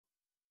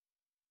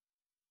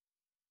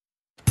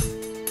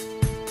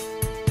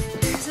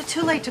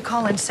too late to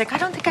call in sick. I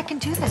don't think I can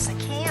do this. I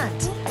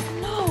can't.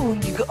 No,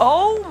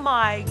 oh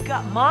my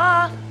God,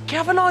 Ma,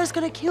 Kavanaugh is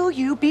gonna kill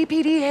you.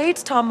 BPD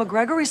hates Tom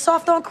McGregor. He's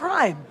soft on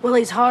crime. Well,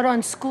 he's hard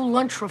on school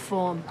lunch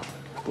reform.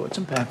 Put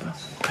some pepper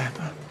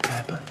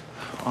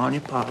on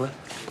your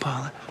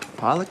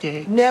Paula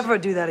cake. Never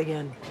do that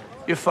again.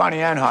 You're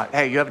funny and hot.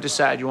 Hey, you ever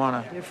decide you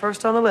wanna? You're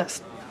first on the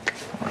list.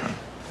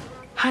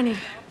 Honey,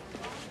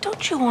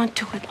 don't you want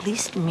to at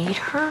least meet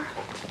her?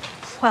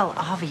 Well,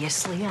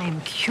 obviously, I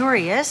am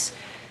curious.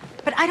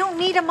 But I don't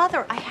need a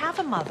mother. I have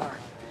a mother.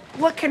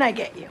 What can I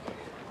get you?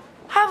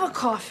 Have a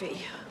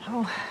coffee.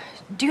 Oh,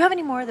 do you have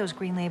any more of those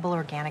Green Label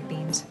organic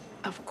beans?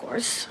 Of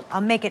course.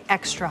 I'll make it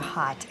extra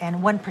hot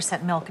and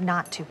 1% milk,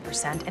 not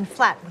 2%, and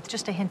flat with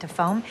just a hint of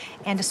foam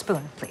and a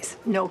spoon, please.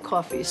 No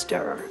coffee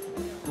stirrer.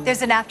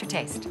 There's an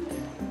aftertaste.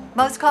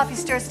 Most coffee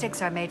stir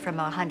sticks are made from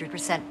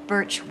 100%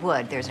 birch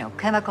wood. There's no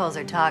chemicals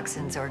or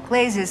toxins or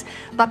glazes,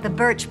 but the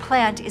birch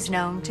plant is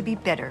known to be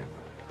bitter,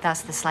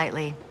 thus the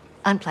slightly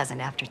unpleasant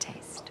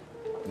aftertaste.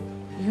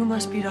 You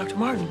must be Dr.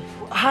 Martin.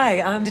 Hi,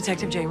 I'm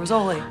Detective Jane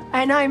Rizzoli.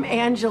 And I'm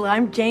Angela.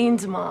 I'm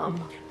Jane's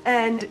mom.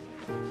 And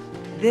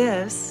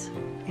this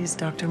is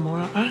Dr.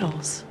 Maura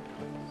Isles.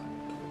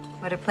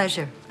 What a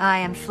pleasure. I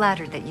am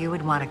flattered that you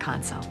would want a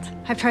consult.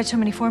 I've tried so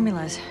many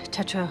formulas.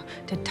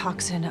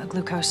 Tetrodotoxin,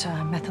 glucose,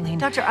 methylene.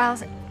 Dr.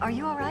 Isles, are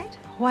you all right?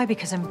 Why?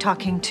 Because I'm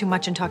talking too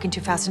much and talking too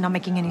fast and not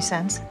making any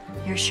sense?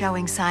 You're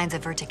showing signs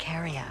of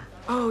urticaria.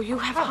 Oh, you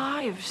have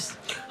hives.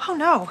 Oh,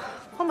 no.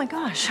 Oh, my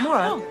gosh.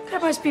 Maura.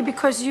 That must be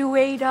because you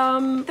ate,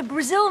 the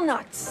Brazil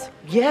nuts.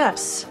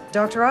 Yes.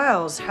 Dr.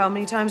 Isles, how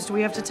many times do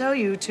we have to tell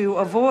you to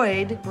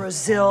avoid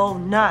Brazil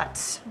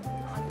nuts?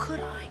 Could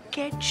I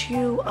get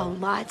you a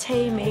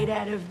latte made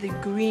out of the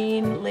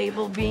Green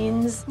Label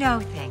beans? No,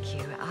 thank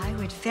you. I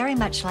would very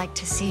much like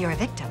to see your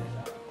victim.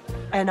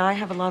 And I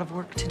have a lot of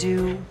work to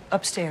do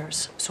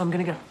upstairs, so I'm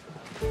gonna go.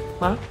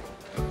 Ma?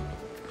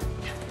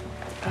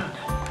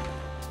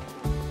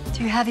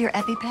 Do you have your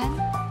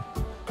EpiPen?